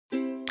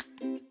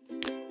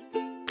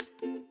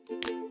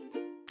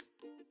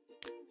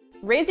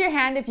Raise your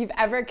hand if you've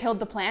ever killed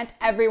the plant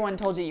everyone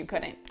told you you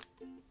couldn't.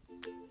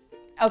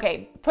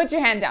 Okay, put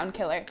your hand down,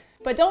 killer.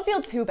 But don't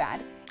feel too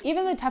bad.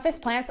 Even the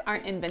toughest plants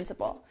aren't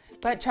invincible.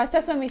 But trust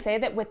us when we say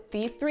that with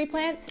these 3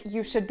 plants,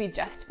 you should be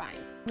just fine.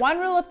 One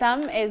rule of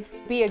thumb is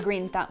be a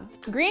green thumb.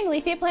 Green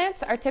leafy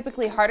plants are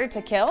typically harder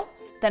to kill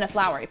than a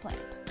flowery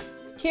plant.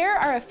 Here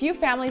are a few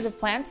families of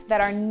plants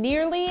that are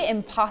nearly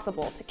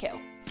impossible to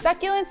kill.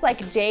 Succulents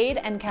like jade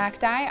and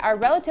cacti are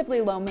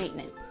relatively low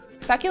maintenance.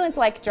 Succulents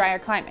like drier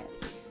climates.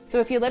 So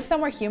if you live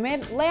somewhere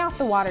humid, lay off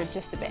the water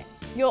just a bit.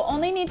 You'll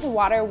only need to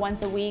water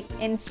once a week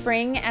in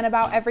spring and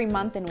about every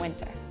month in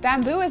winter.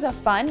 Bamboo is a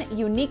fun,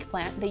 unique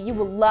plant that you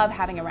will love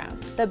having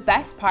around. The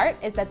best part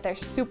is that they're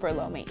super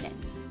low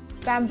maintenance.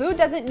 Bamboo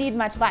doesn't need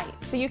much light,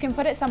 so you can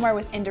put it somewhere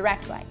with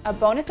indirect light. A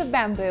bonus of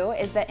bamboo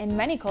is that in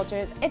many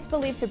cultures, it's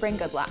believed to bring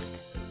good luck.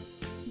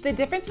 The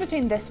difference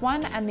between this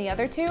one and the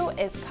other 2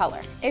 is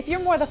color. If you're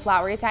more the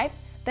flowery type,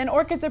 then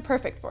orchids are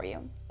perfect for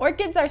you.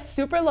 Orchids are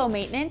super low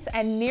maintenance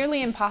and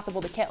nearly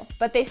impossible to kill,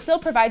 but they still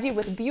provide you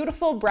with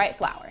beautiful, bright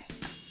flowers.